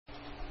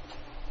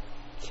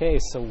Okay,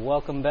 so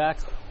welcome back.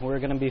 We're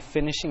going to be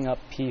finishing up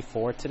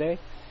P4 today.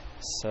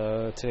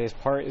 So today's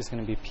part is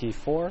going to be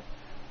P4,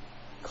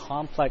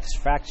 complex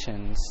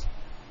fractions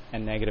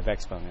and negative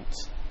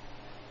exponents.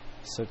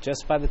 So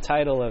just by the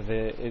title of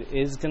it, it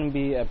is going to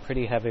be a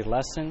pretty heavy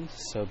lesson,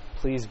 so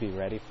please be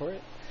ready for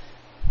it.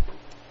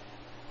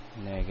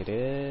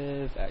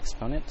 Negative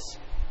exponents.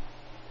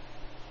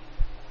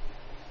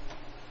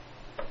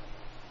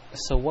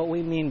 So what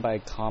we mean by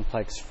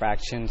complex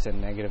fractions and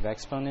negative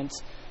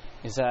exponents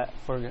is that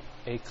for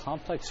a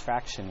complex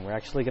fraction, we're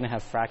actually going to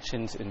have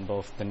fractions in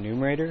both the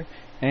numerator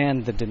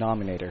and the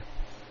denominator.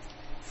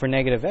 For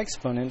negative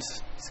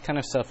exponents, it's kind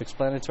of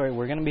self-explanatory.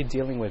 We're going to be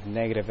dealing with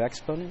negative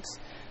exponents,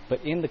 but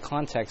in the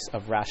context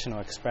of rational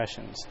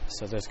expressions.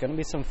 So there's going to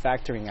be some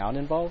factoring out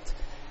involved,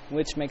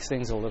 which makes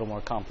things a little more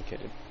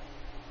complicated.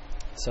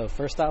 So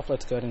first off,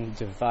 let's go ahead and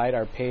divide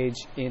our page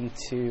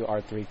into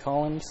our three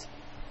columns.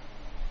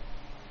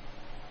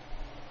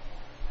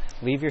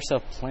 Leave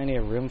yourself plenty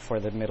of room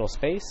for the middle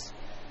space.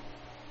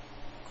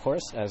 Of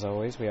course, as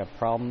always, we have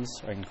problems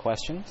and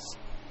questions.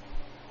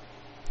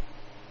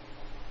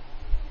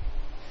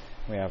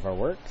 We have our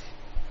work.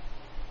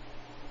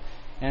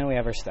 And we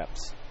have our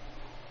steps.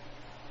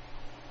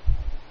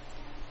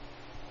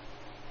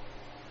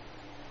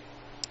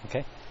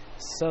 Okay,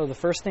 so the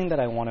first thing that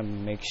I want to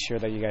make sure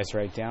that you guys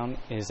write down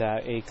is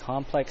that a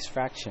complex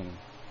fraction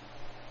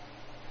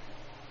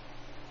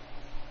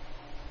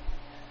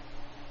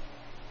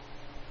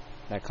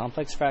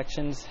complex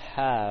fractions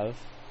have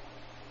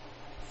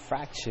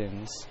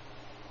fractions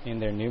in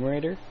their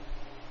numerator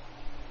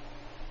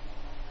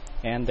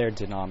and their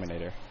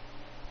denominator.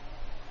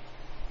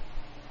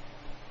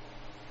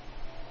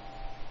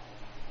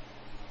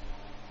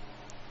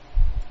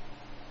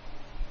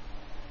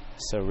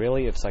 So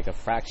really it's like a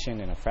fraction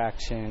and a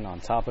fraction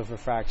on top of a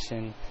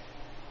fraction,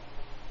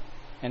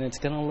 and it's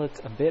going to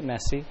look a bit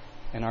messy,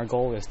 and our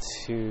goal is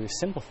to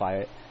simplify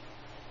it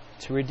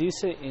to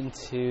reduce it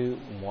into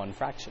one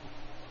fraction.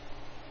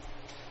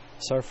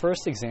 So our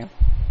first example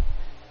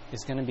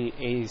is going to be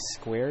a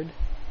squared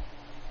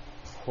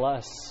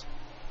plus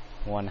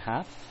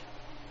 1/2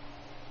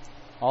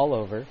 all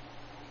over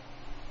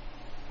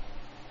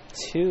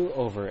 2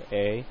 over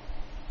a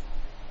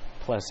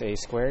plus a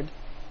squared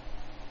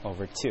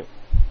over 2.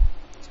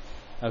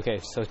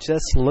 Okay, so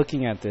just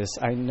looking at this,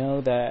 I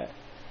know that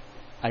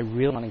I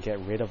really want to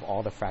get rid of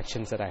all the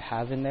fractions that I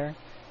have in there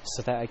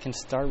so that I can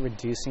start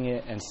reducing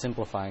it and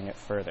simplifying it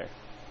further.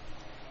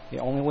 The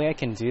only way I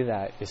can do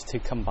that is to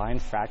combine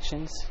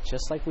fractions,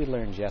 just like we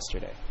learned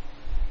yesterday.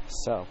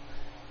 So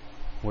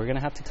we're going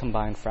to have to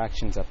combine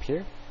fractions up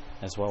here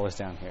as well as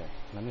down here.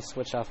 Let me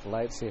switch off the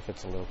light, see if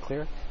it's a little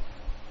clearer.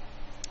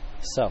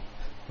 So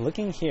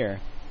looking here,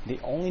 the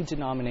only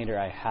denominator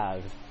I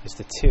have is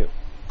the 2.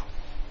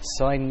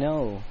 So I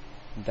know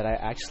that I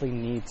actually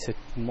need to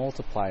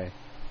multiply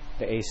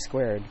the a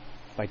squared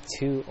by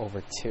 2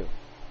 over 2.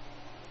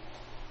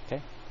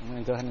 Okay, I'm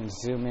going to go ahead and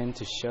zoom in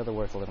to show the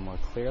work a little more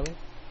clearly.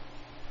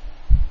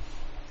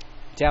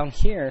 Down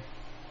here,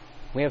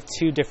 we have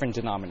two different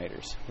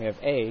denominators. We have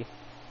a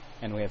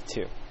and we have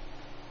 2.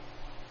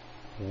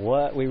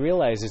 What we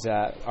realize is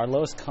that our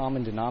lowest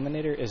common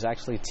denominator is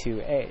actually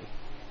 2a.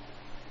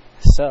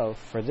 So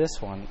for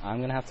this one, I'm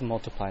going to have to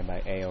multiply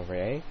by a over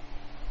a,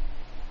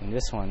 and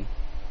this one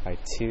by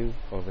 2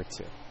 over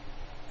 2.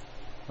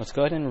 Let's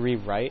go ahead and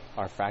rewrite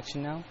our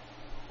fraction now.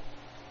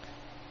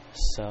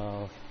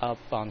 So up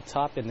on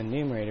top in the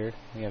numerator,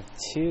 we have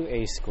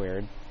 2a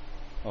squared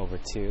over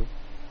 2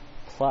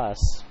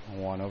 plus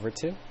 1 over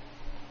 2.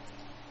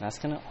 That's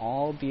going to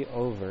all be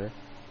over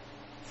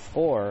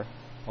 4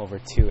 over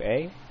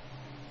 2a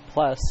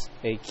plus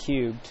a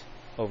cubed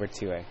over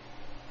 2a.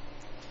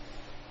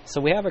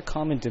 So we have our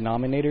common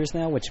denominators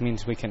now, which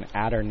means we can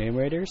add our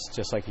numerators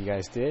just like you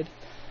guys did.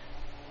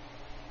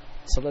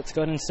 So let's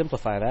go ahead and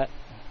simplify that.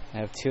 I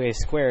have 2a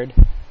squared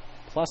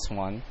plus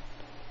 1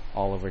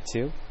 all over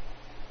 2.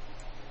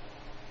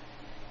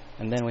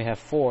 And then we have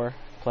 4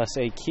 plus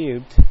a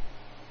cubed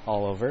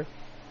all over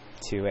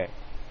 2a.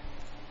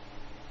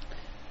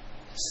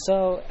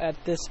 So at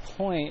this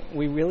point,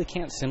 we really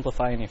can't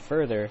simplify any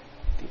further.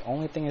 The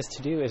only thing is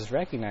to do is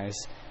recognize,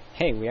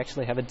 hey, we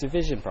actually have a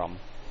division problem.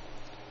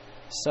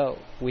 So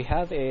we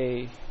have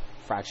a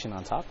fraction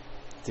on top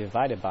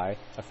divided by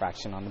a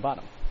fraction on the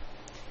bottom.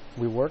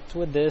 We worked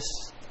with this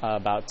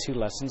about 2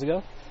 lessons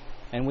ago,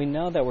 and we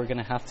know that we're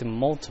going to have to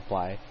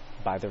multiply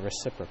by the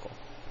reciprocal.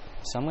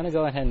 So I'm going to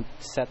go ahead and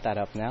set that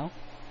up now.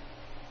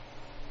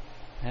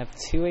 I have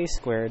 2a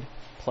squared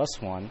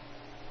plus 1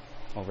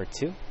 over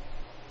 2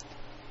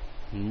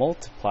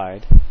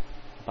 multiplied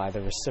by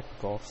the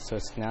reciprocal, so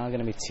it's now going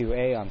to be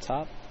 2a on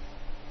top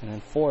and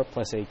then 4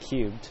 plus a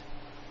cubed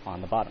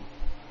on the bottom.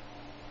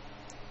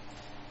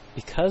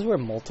 Because we're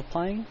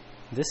multiplying,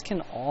 this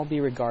can all be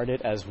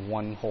regarded as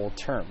one whole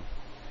term.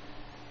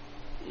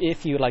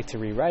 If you'd like to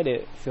rewrite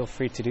it, feel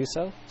free to do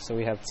so. So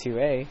we have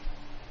 2a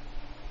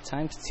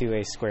times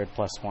 2a squared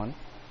plus 1.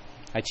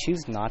 I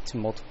choose not to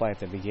multiply at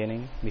the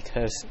beginning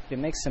because it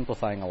makes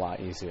simplifying a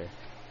lot easier,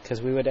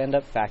 because we would end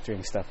up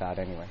factoring stuff out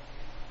anyway.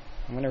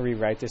 I'm going to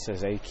rewrite this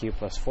as a cubed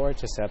plus 4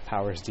 just to have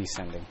powers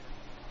descending.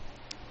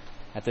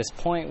 At this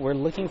point, we're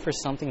looking for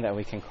something that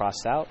we can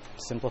cross out,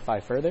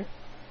 simplify further.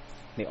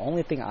 The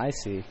only thing I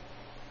see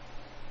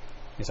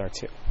is our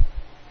 2.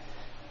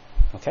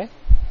 Okay,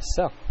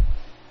 so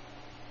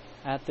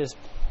at this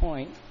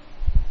point,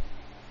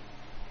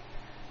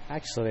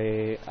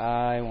 actually,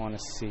 I want to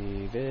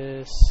see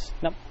this.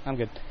 Nope, I'm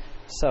good.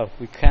 So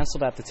we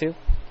canceled out the 2,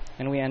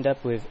 and we end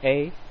up with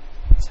a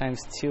times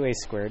 2a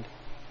squared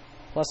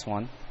plus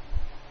 1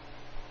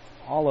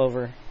 all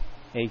over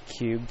a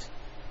cubed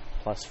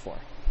plus 4.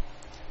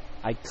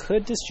 I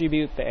could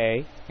distribute the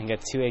a and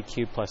get 2a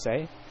cubed plus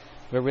a,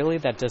 but really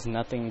that does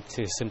nothing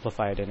to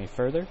simplify it any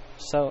further,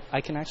 so I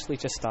can actually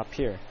just stop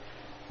here.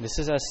 This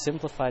is as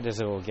simplified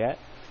as it will get,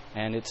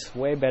 and it's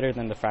way better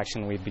than the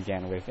fraction we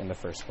began with in the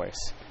first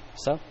place.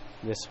 So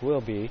this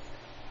will be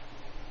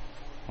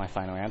my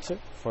final answer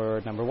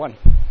for number 1.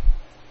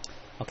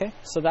 Okay,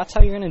 so that's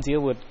how you're going to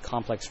deal with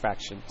complex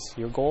fractions.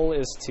 Your goal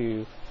is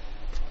to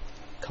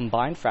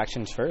combine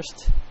fractions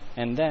first,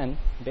 and then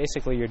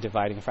basically you're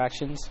dividing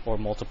fractions or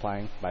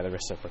multiplying by the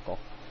reciprocal.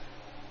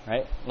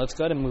 Right? Let's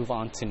go ahead and move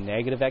on to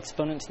negative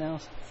exponents now.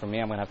 For me,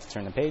 I'm going to have to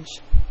turn the page.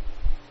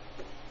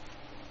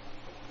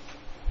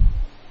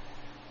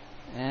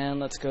 And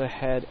let's go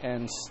ahead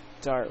and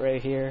start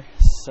right here.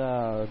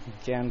 So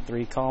again,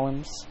 3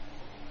 columns.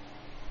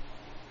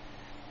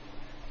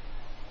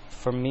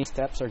 For me,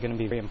 steps are going to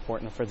be very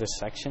important for this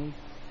section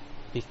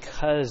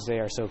because they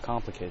are so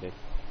complicated.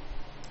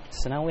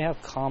 So now we have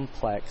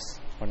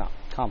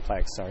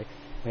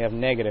we have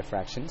negative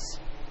fractions,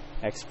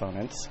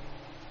 exponents.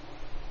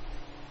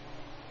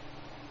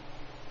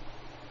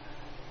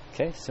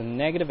 Okay, so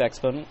negative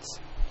exponents,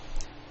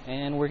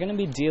 and we're going to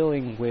be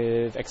dealing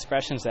with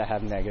expressions that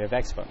have negative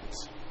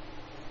exponents.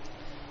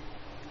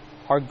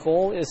 Our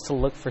goal is to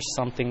look for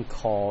something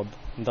called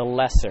the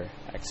lesser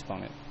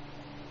exponent.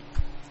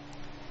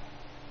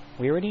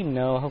 We already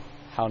know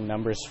how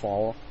numbers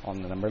fall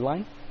on the number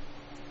line,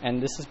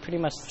 and this is pretty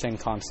much the same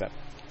concept.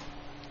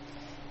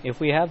 If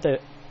we have the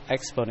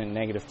exponent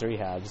negative 3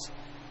 halves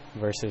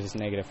versus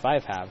negative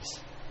 5 halves,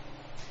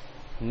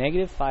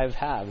 negative 5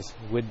 halves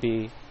would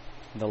be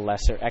the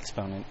lesser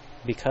exponent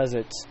because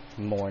it's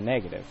more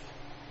negative.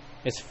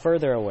 It's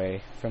further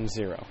away from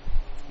 0.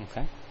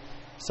 Okay?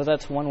 So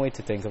that's one way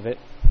to think of it.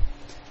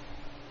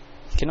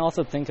 You can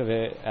also think of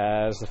it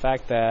as the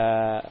fact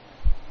that,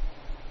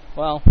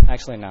 well,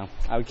 actually no,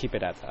 I would keep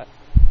it at that.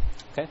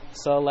 Okay?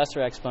 So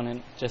lesser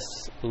exponent,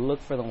 just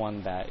look for the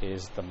one that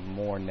is the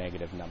more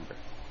negative number.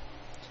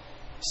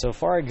 So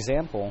for our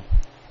example,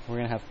 we're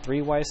going to have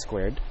 3y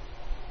squared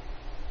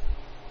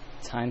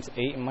times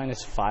 8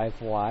 minus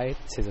 5y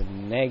to the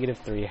negative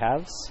 3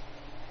 halves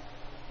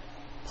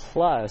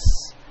plus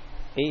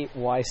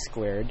 8y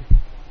squared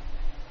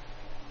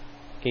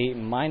 8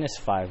 minus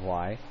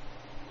 5y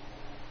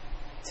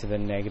to the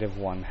negative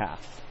 1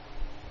 half.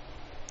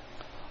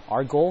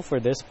 Our goal for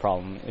this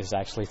problem is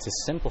actually to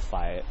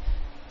simplify it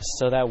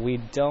so that we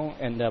don't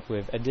end up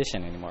with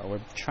addition anymore.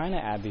 We're trying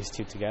to add these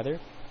two together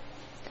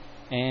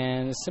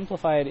and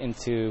simplify it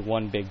into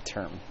one big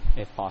term,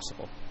 if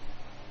possible.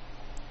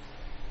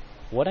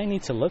 What I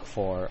need to look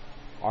for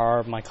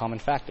are my common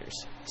factors.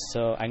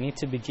 So I need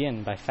to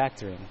begin by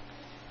factoring.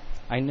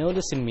 I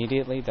notice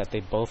immediately that they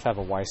both have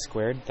a y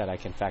squared that I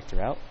can factor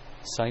out.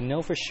 So I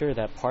know for sure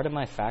that part of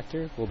my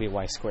factor will be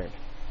y squared.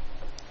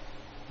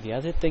 The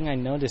other thing I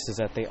notice is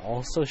that they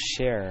also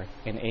share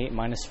an 8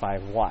 minus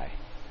 5y.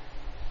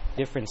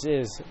 Difference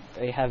is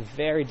they have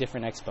very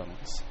different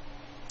exponents.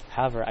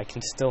 However, I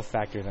can still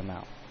factor them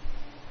out.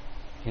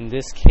 In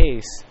this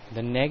case,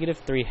 the negative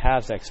 3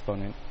 halves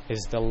exponent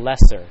is the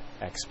lesser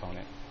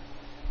exponent.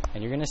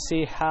 And you're going to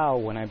see how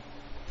when I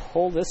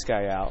pull this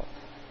guy out,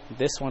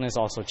 this one is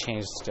also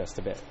changed just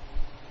a bit.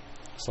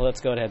 So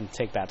let's go ahead and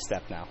take that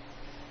step now.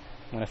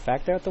 I'm going to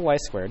factor out the y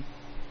squared.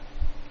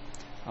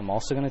 I'm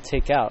also going to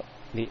take out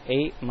the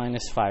 8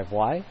 minus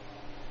 5y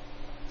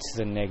to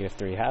the negative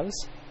 3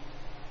 halves.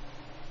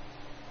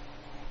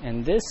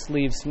 And this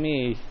leaves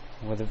me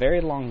with a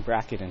very long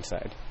bracket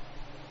inside.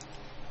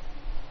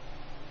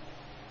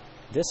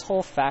 This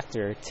whole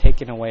factor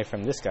taken away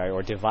from this guy,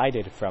 or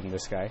divided from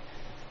this guy,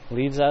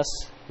 leaves us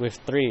with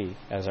 3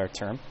 as our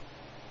term.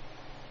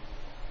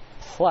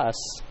 Plus,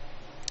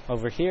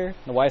 over here,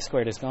 the y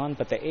squared is gone,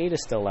 but the 8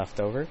 is still left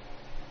over.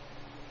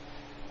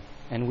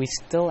 And we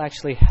still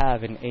actually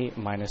have an 8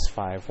 minus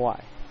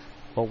 5y.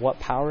 But what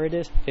power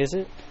is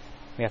it?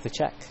 We have to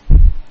check.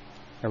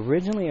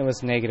 Originally, it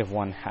was negative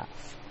 1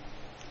 half.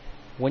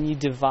 When you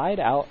divide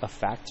out a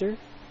factor,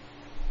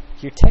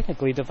 you're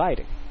technically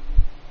dividing.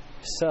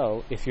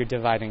 So, if you're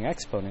dividing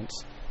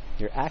exponents,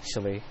 you're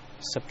actually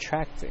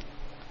subtracting.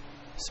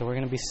 So we're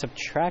going to be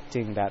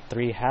subtracting that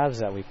 3 halves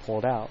that we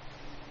pulled out,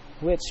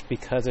 which,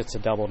 because it's a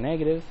double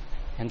negative,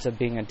 ends up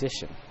being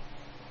addition.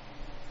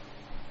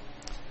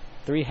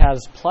 3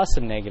 halves plus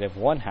a negative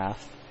 1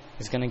 half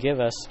is going to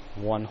give us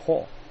 1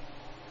 whole.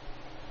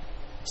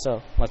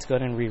 So let's go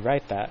ahead and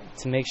rewrite that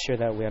to make sure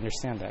that we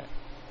understand that.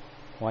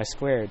 Y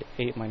squared,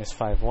 8 minus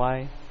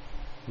 5y,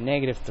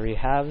 negative 3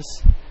 halves,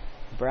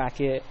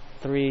 bracket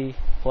 3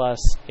 plus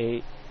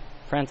 8,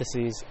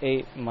 parentheses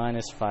 8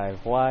 minus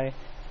 5y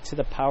to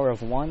the power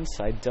of 1,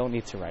 so I don't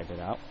need to write it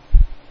out.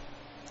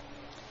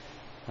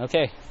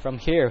 Okay, from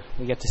here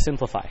we get to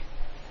simplify.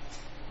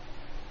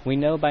 We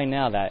know by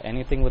now that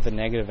anything with a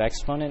negative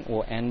exponent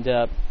will end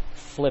up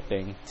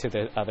flipping to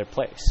the other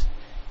place.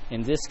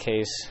 In this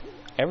case,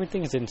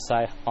 everything is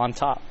inside on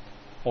top,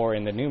 or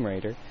in the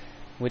numerator,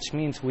 which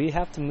means we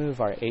have to move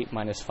our 8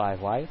 minus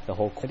 5y, the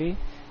whole quantity,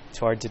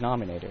 to our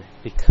denominator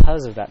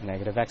because of that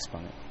negative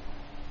exponent.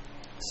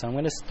 So I'm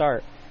going to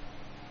start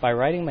by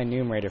writing my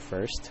numerator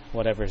first,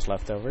 whatever is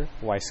left over,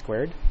 y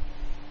squared,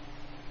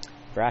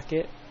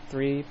 bracket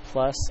 3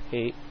 plus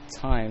 8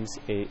 times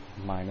 8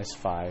 minus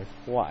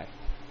 5y.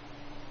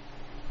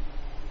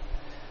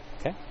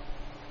 Okay?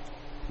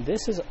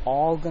 This is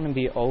all going to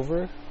be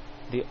over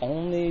the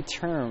only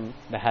term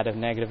that had a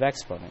negative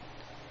exponent,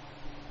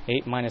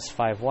 8 minus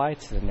 5y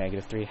to the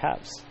negative 3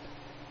 halves.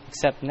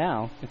 Except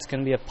now, it's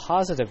going to be a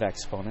positive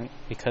exponent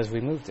because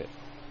we moved it.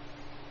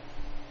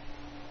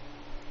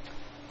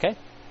 Okay?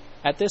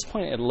 At this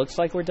point, it looks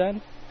like we're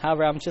done.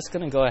 However, I'm just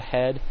going to go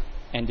ahead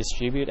and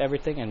distribute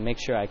everything and make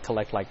sure I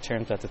collect like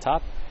terms at the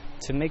top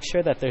to make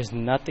sure that there's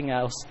nothing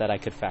else that I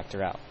could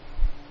factor out.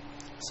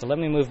 So let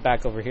me move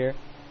back over here.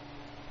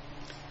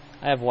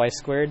 I have y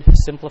squared.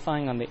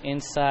 Simplifying on the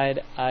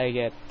inside, I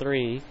get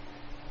 3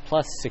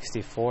 plus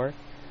 64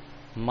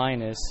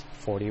 minus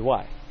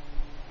 40y.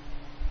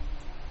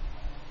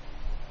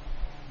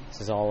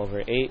 This is all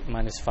over 8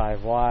 minus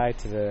 5y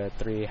to the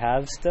 3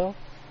 halves still.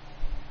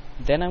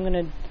 Then I'm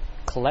going to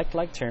collect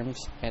like terms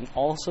and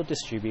also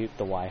distribute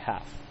the y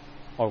half,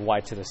 or y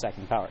to the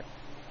second power.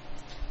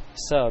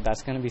 So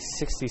that's going to be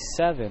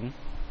 67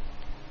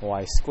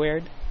 y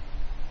squared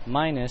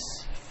minus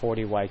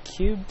 40y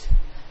cubed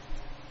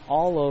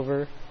all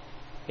over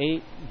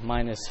 8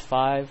 minus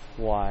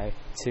 5y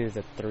to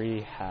the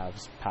 3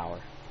 halves power.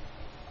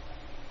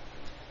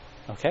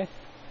 Okay?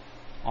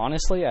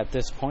 Honestly, at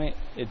this point,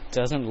 it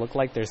doesn't look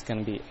like there's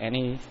going to be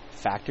any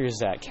factors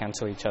that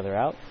cancel each other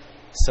out.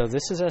 So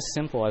this is as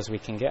simple as we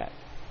can get.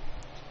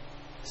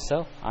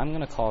 So I'm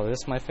going to call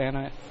this my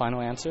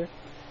final answer.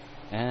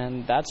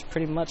 And that's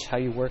pretty much how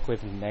you work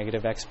with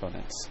negative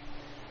exponents.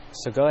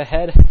 So go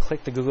ahead,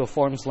 click the Google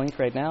Forms link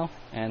right now,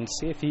 and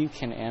see if you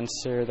can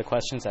answer the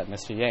questions that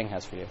Mr. Yang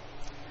has for you.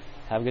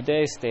 Have a good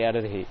day. Stay out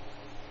of the heat.